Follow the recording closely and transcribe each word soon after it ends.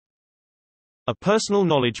A personal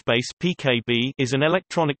knowledge base (PKB) is an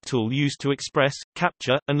electronic tool used to express,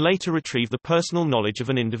 capture, and later retrieve the personal knowledge of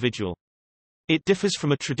an individual. It differs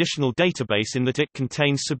from a traditional database in that it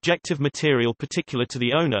contains subjective material particular to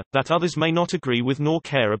the owner, that others may not agree with nor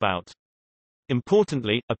care about.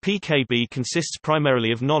 Importantly, a PKB consists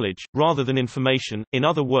primarily of knowledge, rather than information. In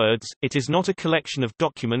other words, it is not a collection of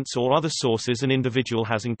documents or other sources an individual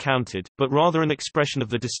has encountered, but rather an expression of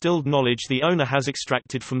the distilled knowledge the owner has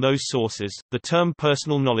extracted from those sources. The term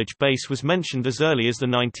personal knowledge base was mentioned as early as the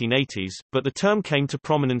 1980s, but the term came to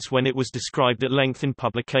prominence when it was described at length in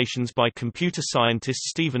publications by computer scientist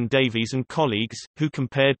Stephen Davies and colleagues, who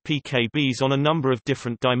compared PKBs on a number of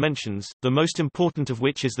different dimensions, the most important of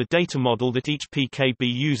which is the data model that each PKB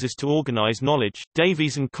uses to organize knowledge.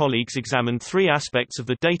 Davies and colleagues examined three aspects of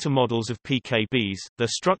the data models of PKBs: their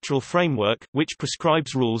structural framework, which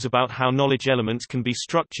prescribes rules about how knowledge elements can be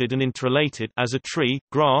structured and interrelated as a tree,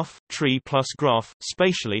 graph, tree plus graph,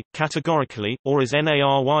 spatially, categorically, or as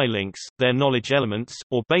NARY links, their knowledge elements,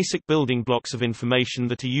 or basic building blocks of information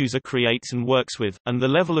that a user creates and works with, and the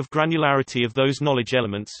level of granularity of those knowledge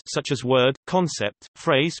elements such as word, concept,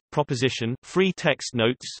 phrase, proposition, free text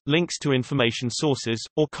notes, links to information sources,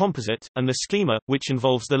 or composite, and the schema, which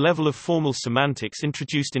involves the level of formal semantics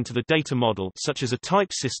introduced into the data model such as a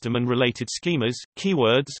type system and related schemas,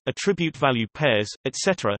 keywords, attribute value pairs,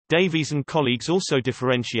 etc. Davies and colleagues also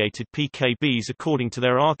differentiated PKBs according to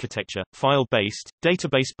their architecture: file-based,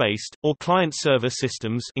 database-based, or client-server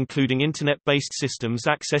systems, including internet-based systems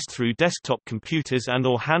accessed through desktop computers and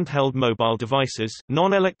or handheld mobile devices.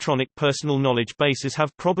 Non-electronic personal knowledge bases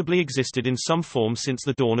have probably existed in some form since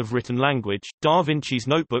the dawn of written language. Da Vinci's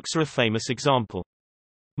notebooks are a famous example.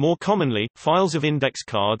 More commonly, files of index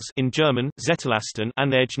cards in German, Zettelkasten,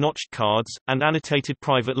 and edge-notched cards, and annotated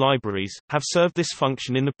private libraries, have served this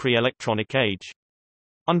function in the pre-electronic age.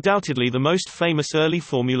 Undoubtedly the most famous early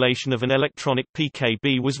formulation of an electronic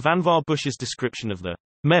PKB was Vannevar Bush's description of the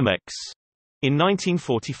Memex in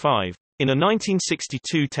 1945. In a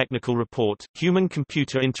 1962 technical report,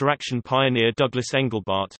 human-computer interaction pioneer Douglas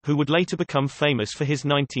Engelbart, who would later become famous for his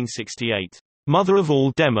 1968 mother of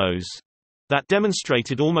all demos that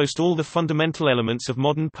demonstrated almost all the fundamental elements of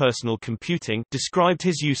modern personal computing, described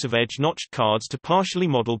his use of edge-notched cards to partially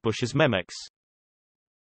model Bush's Memex.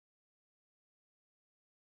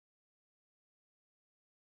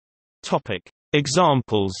 Topic: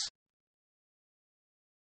 Examples.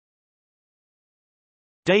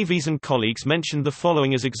 Davies and colleagues mentioned the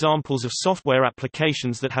following as examples of software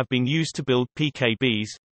applications that have been used to build PKBs: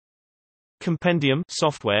 Compendium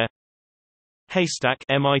software, Haystack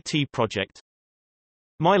MIT project,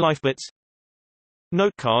 MyLifeBits,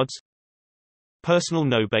 Notecards, Personal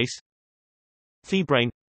Knowbase, TheBrain,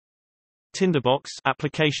 Tinderbox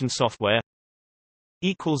application software.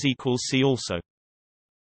 See also